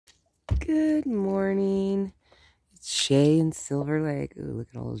Good morning. It's Shay in Silver Lake. Ooh, look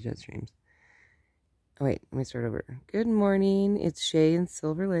at all those jet streams. Oh, wait, let me start over. Good morning. It's Shay in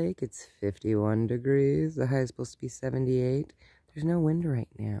Silver Lake. It's 51 degrees. The high is supposed to be 78. There's no wind right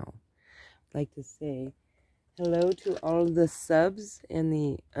now. I'd like to say hello to all the subs and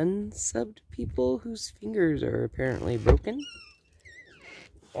the unsubbed people whose fingers are apparently broken.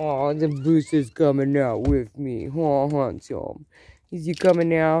 Oh, the boost is coming out with me. Tom. Is he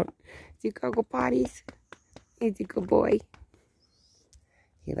coming out? Is he go potties? Is he good boy?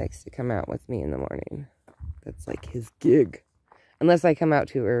 He likes to come out with me in the morning. That's like his gig. Unless I come out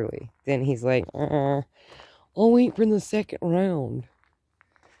too early. Then he's like, I'll wait for the second round.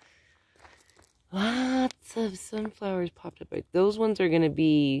 Lots of sunflowers popped up. Those ones are going to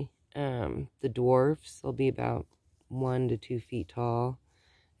be the dwarfs. They'll be about 1 to 2 feet tall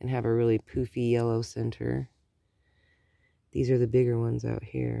and have a really poofy yellow center. These are the bigger ones out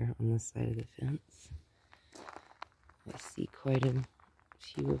here on this side of the fence. I see quite a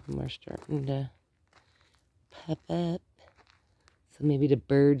few of them are starting to pop up. So maybe the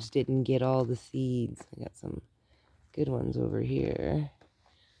birds didn't get all the seeds. I got some good ones over here.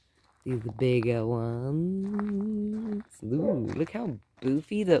 These are the bigger ones. Ooh, look how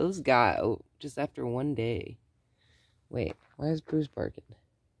boofy those got just after one day. Wait, why is Bruce barking?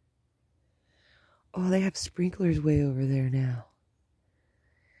 Oh, they have sprinklers way over there now.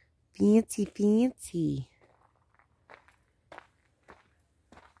 Fancy, fancy.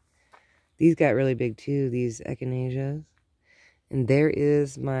 These got really big too, these echinaceas. And there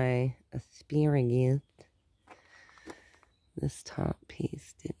is my asparagus. This top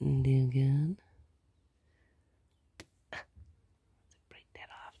piece didn't do good. Break that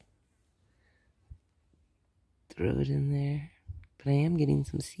off. Throw it in there. But I am getting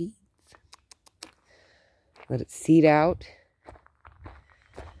some seeds. Let it seed out.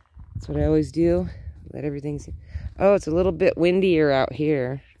 That's what I always do. Let everything seed. Oh, it's a little bit windier out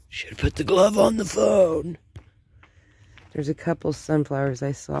here. Should put the glove on the phone. There's a couple sunflowers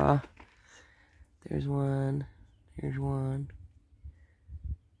I saw. There's one. There's one.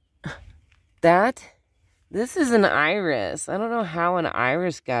 This is an iris. I don't know how an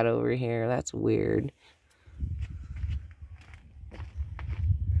iris got over here. That's weird.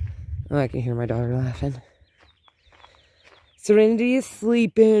 Oh, I can hear my daughter laughing. Serenity is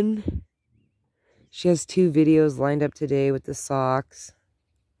sleeping. She has 2 videos lined up today with the socks.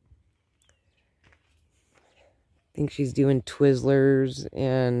 I think she's doing Twizzlers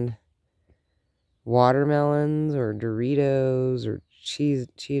and watermelons or Doritos or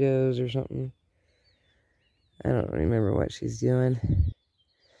Cheetos or something. I don't remember what she's doing.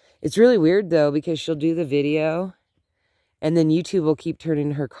 It's really weird though because she'll do the video and then YouTube will keep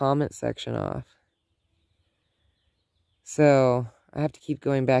turning her comment section off. So I have to keep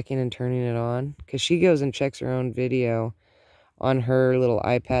going back in and turning it on because she goes and checks her own video on her little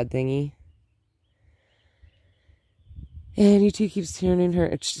iPad thingy. And YouTube keeps turning her.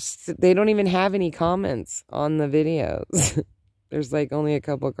 It's just, they don't even have any comments on the videos. There's like only a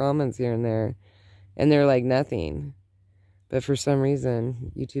couple comments here and there. And they're like nothing. But for some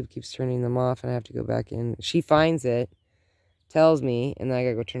reason, YouTube keeps turning them off and I have to go back in. She finds it, tells me, and then I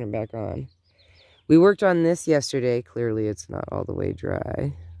gotta go turn it back on. We worked on this yesterday. Clearly, it's not all the way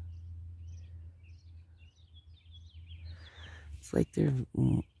dry. It's like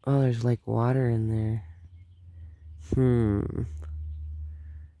there's like water in there.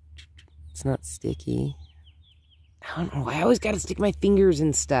 It's not sticky. I don't know. I always got to stick my fingers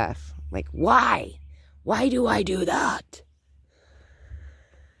in stuff. Like, why? Why do I do that?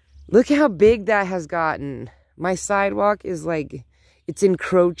 Look how big that has gotten. My sidewalk is like, it's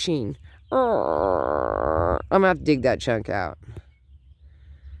encroaching. I'm gonna have to dig that chunk out.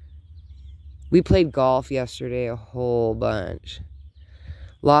 We played golf yesterday a whole bunch.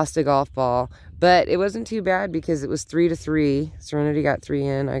 Lost a golf ball, but it wasn't too bad because it was 3-3. Serenity got 3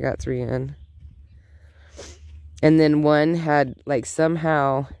 in, I got 3 in. And then one had like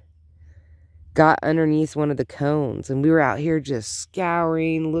somehow got underneath one of the cones and we were out here just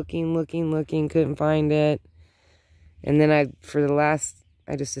scouring, looking, couldn't find it. And then I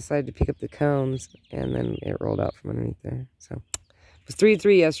just decided to pick up the cones and then it rolled out from underneath there. So it was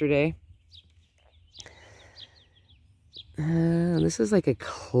 3-3 yesterday. This is like a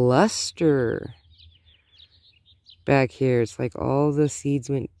cluster back here. It's like all the seeds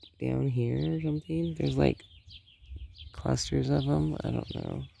went down here or something. There's like clusters of them. I don't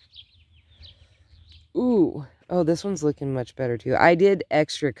know. Ooh. Oh, this one's looking much better too. I did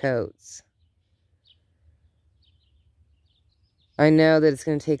extra coats. I know that it's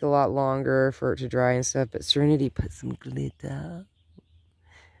going to take a lot longer for it to dry and stuff, but Serenity put some glitter.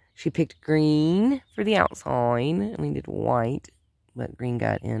 She picked green for the outside, and we did white, but green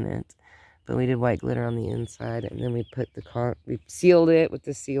got in it. But we did white glitter on the inside, and then we put we sealed it with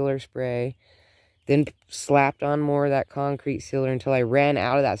the sealer spray, then slapped on more of that concrete sealer until I ran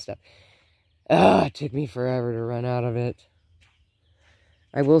out of that stuff. It took me forever to run out of it.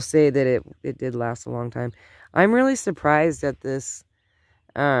 I will say that it did last a long time. I'm really surprised at this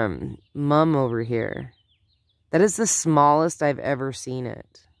mum over here. That is the smallest I've ever seen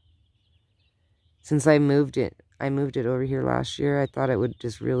it. Since I moved it over here last year. I thought it would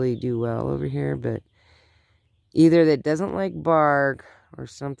just really do well over here, but either that doesn't like bark or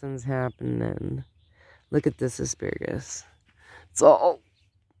something's happening. Look at this asparagus. It's all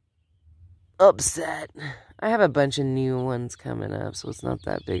upset. I have a bunch of new ones coming up, so it's not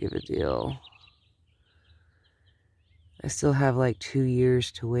that big of a deal. I still have like 2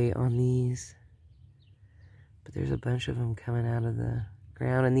 years to wait on these. But there's a bunch of them coming out of the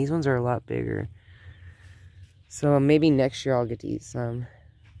ground, and these ones are a lot bigger. So maybe next year I'll get to eat some.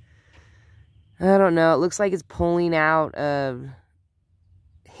 I don't know. It looks like it's pulling out of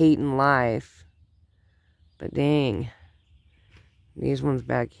hate and life. But dang. These ones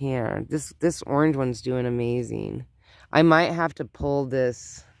back here. This orange one's doing amazing. I might have to pull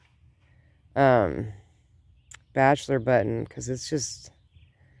this bachelor button because it's just...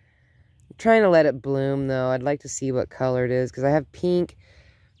 I'm trying to let it bloom though. I'd like to see what color it is because I have pink,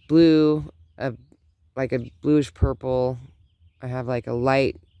 blue, like a bluish purple. I have like a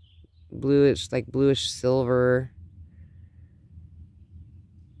light bluish, like bluish silver.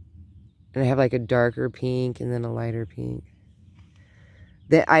 And I have like a darker pink and then a lighter pink.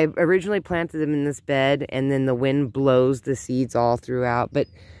 I originally planted them in this bed, and then the wind blows the seeds all throughout. But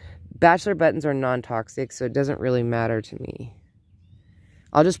bachelor buttons are non-toxic, so it doesn't really matter to me.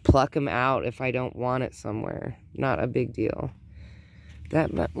 I'll just pluck them out if I don't want it somewhere. Not a big deal.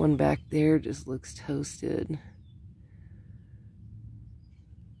 That one back there just looks toasted.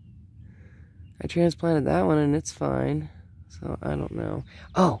 I transplanted that one, and it's fine. So, I don't know.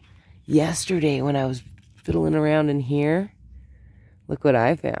 Oh, yesterday when I was fiddling around in here... Look what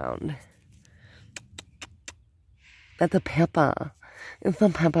I found. That's a pepper. It's a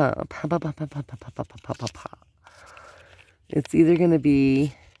pepper. Pepper. It's either going to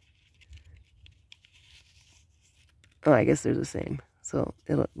be... Oh, I guess they're the same. So,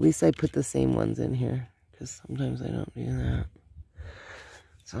 at least I put the same ones in here. Because sometimes I don't do that.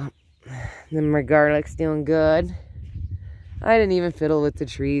 So, then my garlic's doing good. I didn't even fiddle with the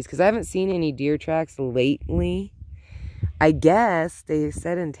trees. Because I haven't seen any deer tracks lately. I guess they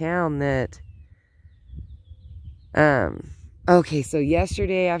said in town that, okay, so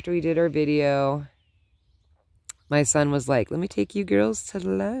yesterday after we did our video, my son was like, let me take you girls to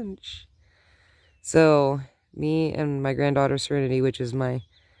lunch. So me and my granddaughter Serenity, which is my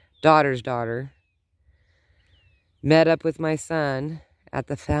daughter's daughter, met up with my son at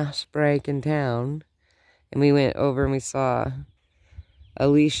the fast break in town. And we went over and we saw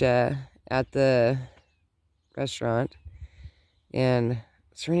Alicia at the restaurant. And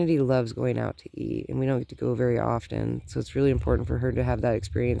Serenity loves going out to eat, and we don't get to go very often, so it's really important for her to have that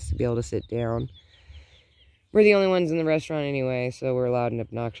experience to be able to sit down. We're the only ones in the restaurant anyway, so we're loud and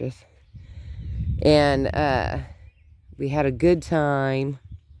obnoxious. And we had a good time.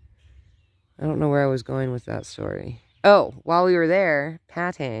 I don't know where I was going with that story. Oh, while we were there,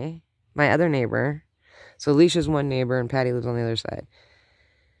 Patty, my other neighbor, so Alicia's one neighbor and Patty lives on the other side.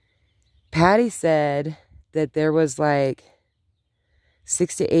 Patty said that there was like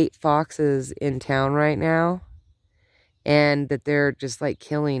 6 to 8 foxes in town right now, and that they're just like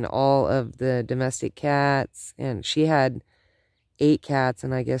killing all of the domestic cats, and she had 8 cats,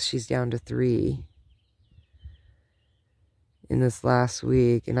 and I guess she's down to 3 in this last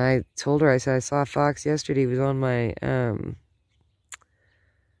week. And I told her, I said, I saw a fox yesterday. He was on my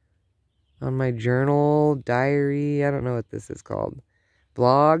journal, diary, I don't know what this is called,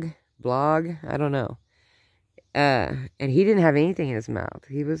 blog, I don't know. And he didn't have anything in his mouth.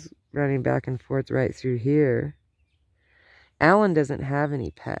 He was running back and forth right through here. Alan doesn't have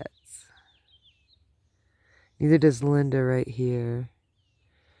any pets. Neither does Linda right here.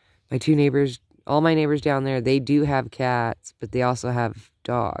 My 2 neighbors, all my neighbors down there, they do have cats, but they also have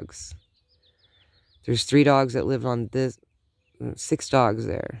dogs. There's 3 dogs that live on this, 6 dogs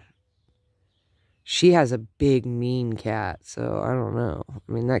there. She has a big, mean cat, so I don't know.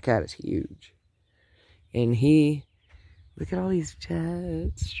 I mean, that cat is huge. And look at all these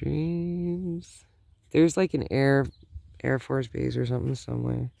jet streams. There's like an Air Force base or something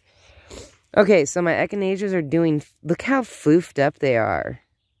somewhere. Okay, so my echinaceas are doing, look how foofed up they are.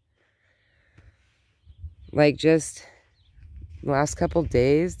 Like just The last couple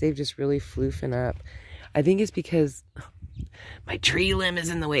days, they've just really floofing up. I think it's because my tree limb is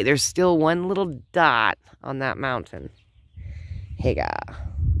in the way. There's still one little dot on that mountain. Hey, guy.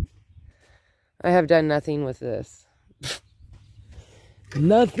 I have done nothing with this.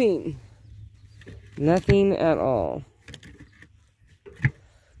 Nothing. Nothing at all.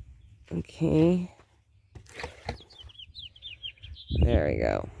 Okay. There we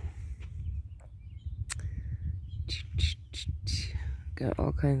go. Got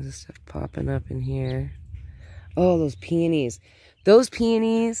all kinds of stuff popping up in here. Oh, those peonies. Those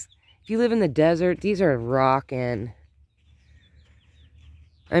peonies, if you live in the desert, these are rockin'.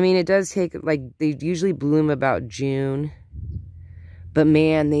 I mean, it does take, like, they usually bloom about June. But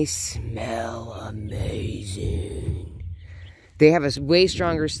man, they smell amazing. They have a way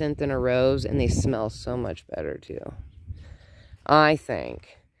stronger scent than a rose, and they smell so much better, too. I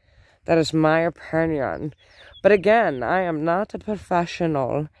think. That is my opinion. But again, I am not a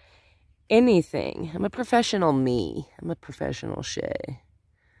professional anything. I'm a professional me. I'm a professional Shay.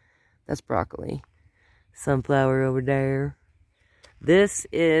 That's broccoli. Sunflower over there. This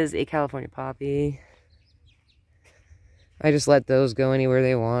is a California poppy. I just let those go anywhere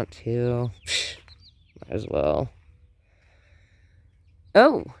they want to. Might as well.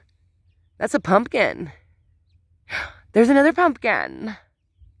 Oh, that's a pumpkin. There's another pumpkin.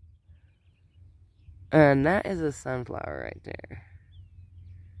 And that is a sunflower right there.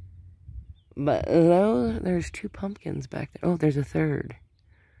 But no, there's two pumpkins back there. Oh, there's a third.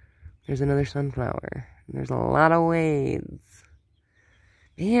 There's another sunflower. And there's a lot of weeds.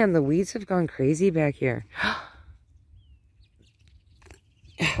 Man, the weeds have gone crazy back here.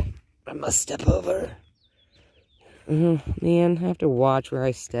 I must step over. Oh, man, I have to watch where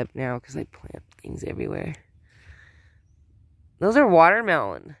I step now because I plant things everywhere. Those are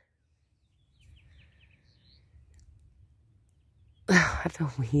watermelon. I have to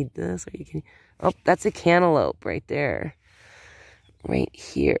weed this. Are you kidding? Oh, that's a cantaloupe right there. Right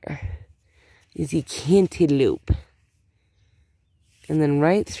here is a cantaloupe. And then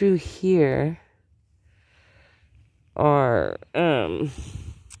right through here are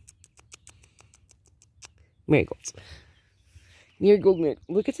marigolds. Marigold.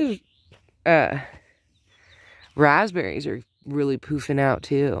 Look at the raspberries are really poofing out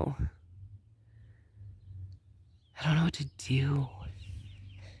too. I don't know what to do.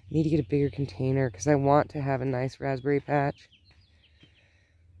 I need to get a bigger container because I want to have a nice raspberry patch.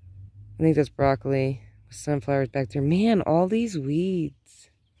 I think that's broccoli with sunflowers back there. Man, all these weeds.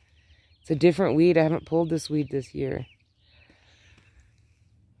 It's a different weed. I haven't pulled this weed this year.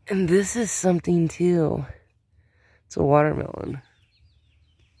 And this is something too. It's a watermelon.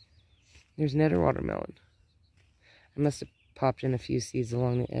 There's another watermelon. I must have popped in a few seeds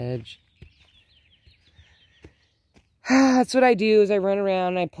along the edge. That's what I do is I run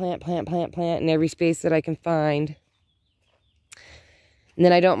around and I plant in every space that I can find. And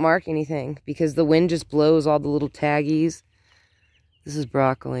then I don't mark anything because the wind just blows all the little taggies. This is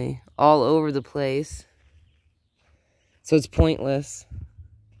broccoli all over the place. So it's pointless.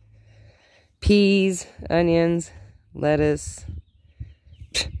 Peas, onions, lettuce.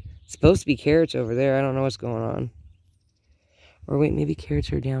 It's supposed to be carrots over there. I don't know what's going on. Or wait, maybe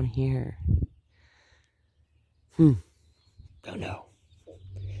carrots are down here. Don't know.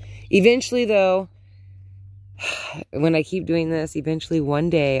 Eventually, though, when I keep doing this, eventually one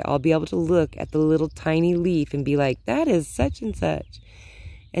day I'll be able to look at the little tiny leaf and be like, that is such and such,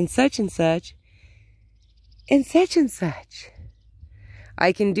 and such and such, and such and such.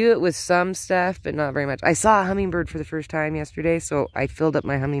 I can do it with some stuff, but not very much. I saw a hummingbird for the first time yesterday, so I filled up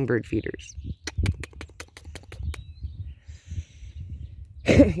my hummingbird feeders.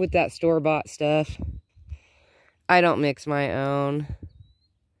 With that store-bought stuff. I don't mix my own.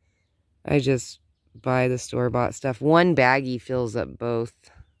 I just buy the store-bought stuff. One baggie fills up both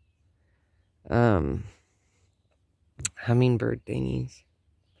hummingbird thingies.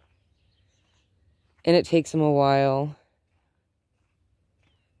 And it takes them a while.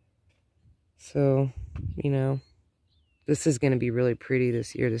 So, you know, this is going to be really pretty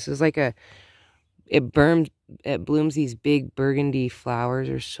this year. This is like it blooms these big burgundy flowers.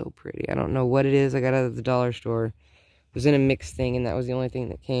 They're so pretty. I don't know what it is. I got it at the dollar store. It was in a mixed thing, and that was the only thing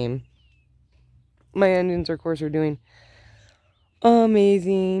that came. My onions, of course, are doing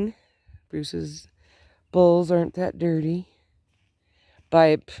amazing. Bruce's bowls aren't that dirty.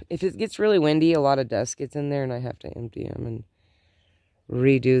 But if it gets really windy, a lot of dust gets in there, and I have to empty them and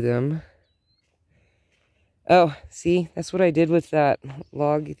redo them. Oh, see? That's what I did with that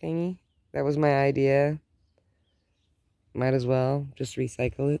log thingy. That was my idea. Might as well just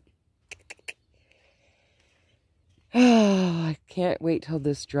recycle it. Oh, I can't wait till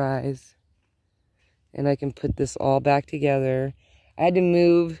this dries. And I can put this all back together. I had to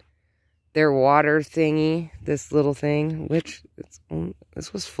move their water thingy, this little thing, which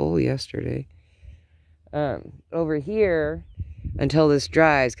this was full yesterday. Over here until this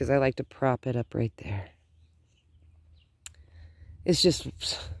dries, because I like to prop it up right there. It's just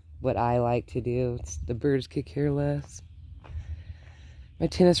what I like to do. The birds could care less. My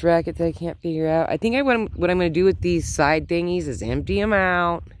tennis racket that I can't figure out. I think what I'm going to do with these side thingies is empty them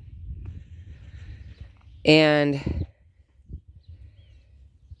out. And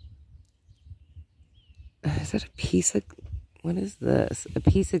is that a piece of, what is this? A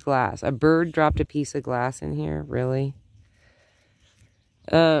piece of glass. A bird dropped a piece of glass in here, really?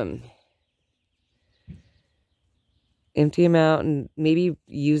 Empty them out and maybe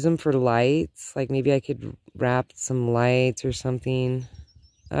use them for lights. Like maybe I could wrap some lights or something.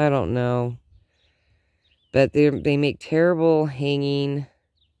 I don't know. But they make terrible hanging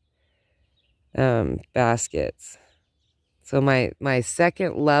baskets. So my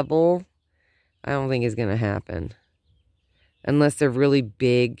second level, I don't think is going to happen. Unless they're really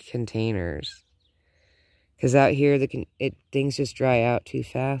big containers. Because out here, things just dry out too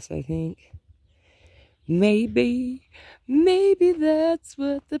fast, I think. Maybe that's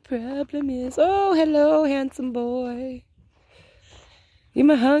what the problem is. Oh, hello, handsome boy. You're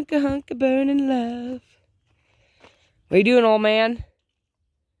my hunk of burning love. What are you doing, old man?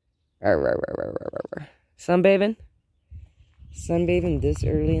 Sunbathing? Sunbathing this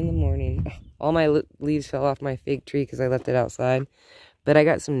early in the morning. All my leaves fell off my fig tree because I left it outside. But I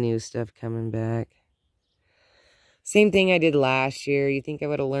got some new stuff coming back. Same thing I did last year. You think I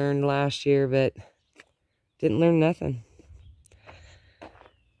would have learned last year, but didn't learn nothing.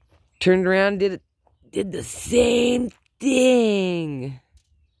 Turned around, did the same thing.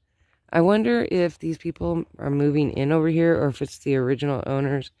 I wonder if these people are moving in over here or if it's the original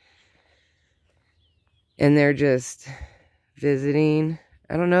owners and they're just visiting.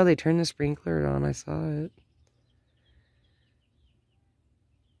 I don't know. They turned the sprinkler on. I saw it.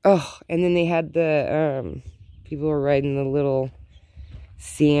 Oh, and then they had the people were riding the little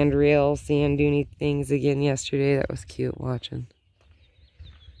sand duny things again yesterday. That was cute watching.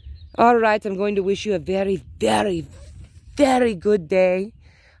 All right, I'm going to wish you a very, very, very good day.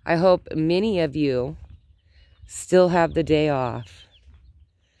 I hope many of you still have the day off.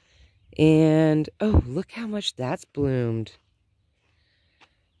 And, oh, look how much that's bloomed.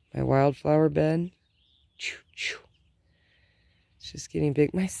 My wildflower bed. It's just getting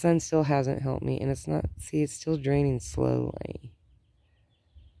big. My son still hasn't helped me, and it's not, see, it's still draining slowly.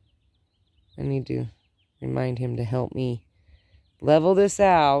 I need to remind him to help me level this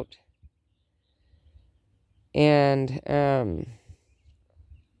out and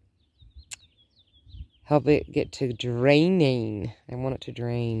help it get to draining. I want it to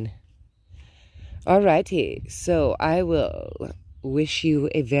drain. Alrighty, so I will wish you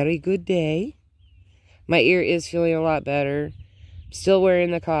a very good day. My ear is feeling a lot better. Still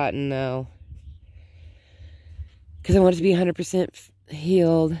wearing the cotton though, because I want it to be 100%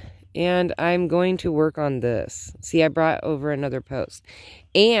 healed. And I'm going to work on this. See, I brought over another post.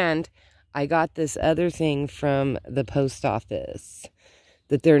 And I got this other thing from the post office.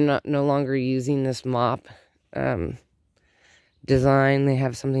 That they're no longer using this mop design. They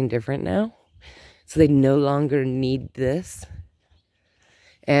have something different now. So they no longer need this.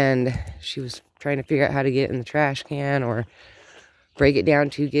 And she was trying to figure out how to get it in the trash can. Or break it down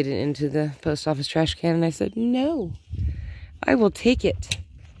to get it into the post office trash can. And I said, no. I will take it.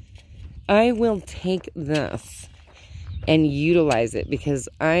 I will take this and utilize it because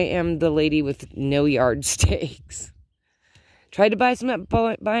I am the lady with no yardsticks. Tried to buy some at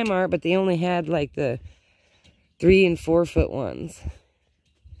Bimart, but they only had like the 3 and 4 foot ones.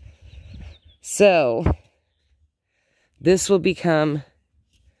 So this will become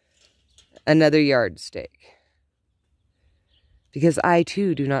another yardstick because I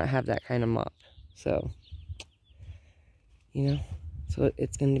too do not have that kind of mop. So, you know. So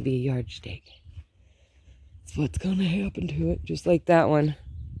it's going to be a yardstick. That's what's going to happen to it. Just like that one.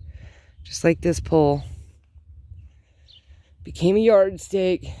 Just like this pole. Became a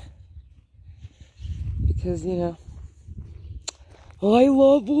yardstick. Because, you know, I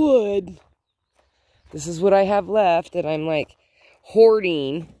love wood. This is what I have left that I'm like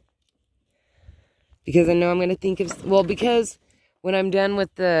hoarding. Because I know I'm going to think of, well, because when I'm done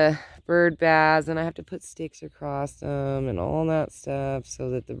with the bird baths and I have to put sticks across them and all that stuff so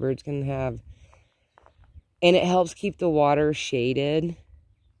that the birds can have, and it helps keep the water shaded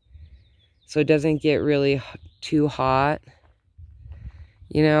so it doesn't get really too hot,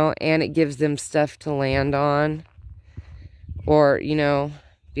 you know, and it gives them stuff to land on. or, you know,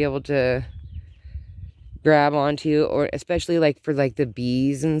 be able to grab onto, or especially like for like the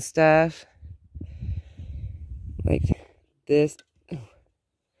bees and stuff. Like this.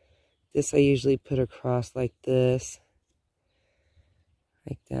 This I usually put across like this.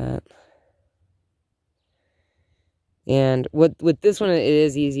 Like that. And with this one, it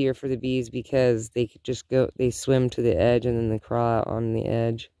is easier for the bees because they could just go, they swim to the edge and then they crawl out on the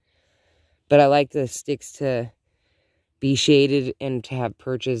edge. But I like the sticks to be shaded and to have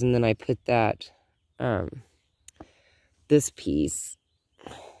perches, and then I put that, this piece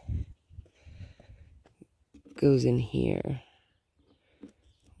goes in here.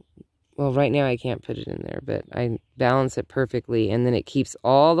 Well, right now I can't put it in there, but I balance it perfectly, and then it keeps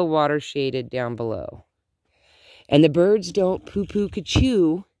all the water shaded down below. And the birds don't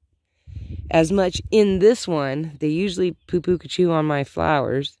poo-poo-ka-chew as much in this one. They usually poo-poo-ka-chew on my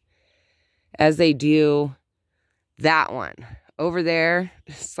flowers as they do that one. Over there,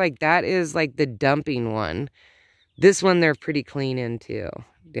 it's like that is like the dumping one. This one they're pretty clean in too,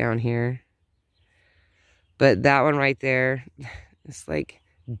 down here. But that one right there, it's like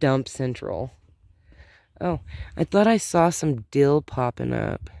dump central. Oh, I thought I saw some dill popping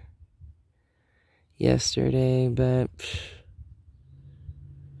up yesterday, but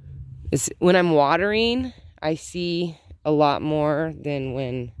it's when I'm watering, I see a lot more than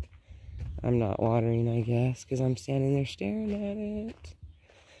when I'm not watering, I guess, because I'm standing there staring at it.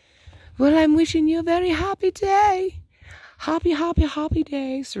 Well, I'm wishing you a very happy day. Happy, happy, happy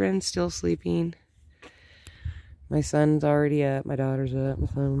day. Seren's still sleeping. My son's already up. My daughter's up. My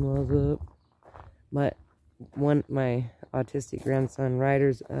son-in-law's up. My autistic grandson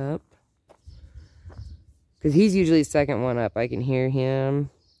Ryder's up. Because he's usually the second one up. I can hear him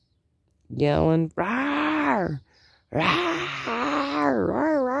yelling, "Rawr! Rawr! Rawr,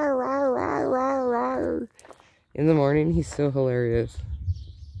 rawr, rawr, rawr, rawr, rawr." In the morning, he's so hilarious.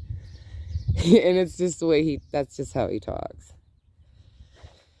 And it's just the way that's just how he talks.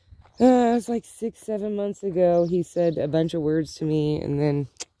 It was like 6-7 months ago. He said a bunch of words to me, and then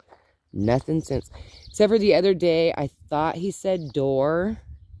nothing since. Except for the other day, I thought he said door.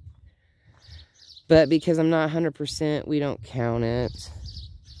 But because I'm not 100%, we don't count it.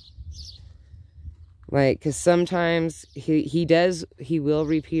 Like, because sometimes he will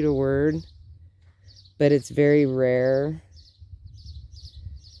repeat a word, but it's very rare.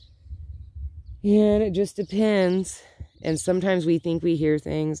 And it just depends. And sometimes we think we hear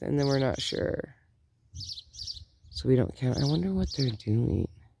things and then we're not sure. So we don't count. I wonder what they're doing.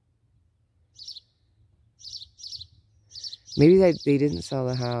 Maybe they didn't sell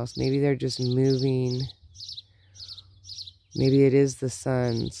the house. Maybe they're just moving. Maybe it is the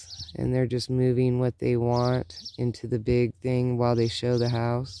sons and they're just moving what they want into the big thing while they show the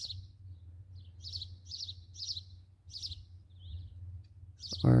house.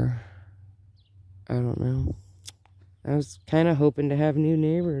 Or, I don't know. I was kind of hoping to have new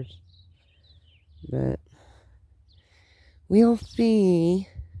neighbors. But we'll see.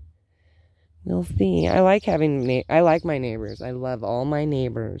 We'll see. I like my neighbors. I love all my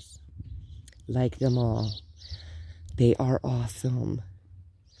neighbors. Like them all. They are awesome.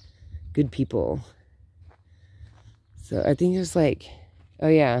 Good people. So I think it's like, oh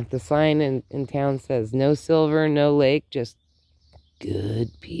yeah, the sign in town says no silver, no lake, just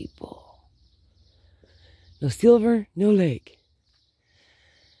good people. No silver, no lake.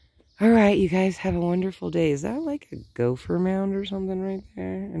 All right, you guys have a wonderful day. Is that like a gopher mound or something right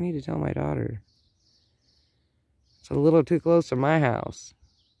there? I need to tell my daughter. It's a little too close to my house.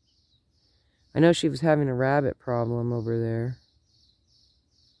 I know she was having a rabbit problem over there.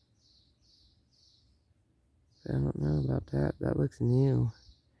 I don't know about that. That looks new.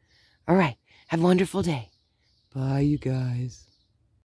 All right, have a wonderful day. Bye, you guys.